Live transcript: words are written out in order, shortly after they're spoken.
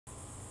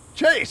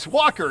Chase,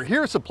 Walker,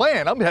 here's the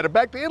plan. I'm headed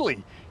back to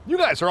Italy. You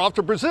guys are off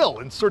to Brazil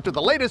in search of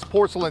the latest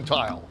porcelain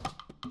tile.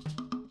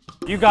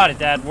 You got it,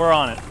 Dad. We're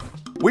on it.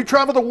 We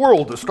travel the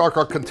world to stock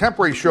our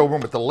contemporary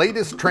showroom with the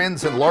latest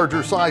trends and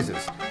larger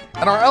sizes.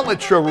 And our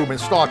outlet showroom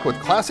is stocked with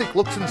classic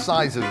looks and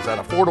sizes at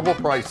affordable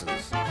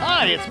prices.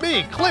 Hi, it's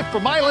me, Cliff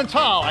from Island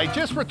Tile. I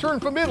just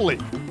returned from Italy.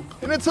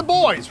 And it's the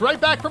boys, right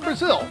back from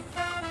Brazil.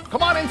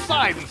 Come on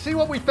inside and see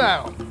what we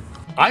found.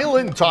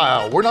 Island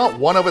Tile, we're not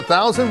one of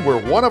 1,000,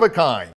 we're one of a kind.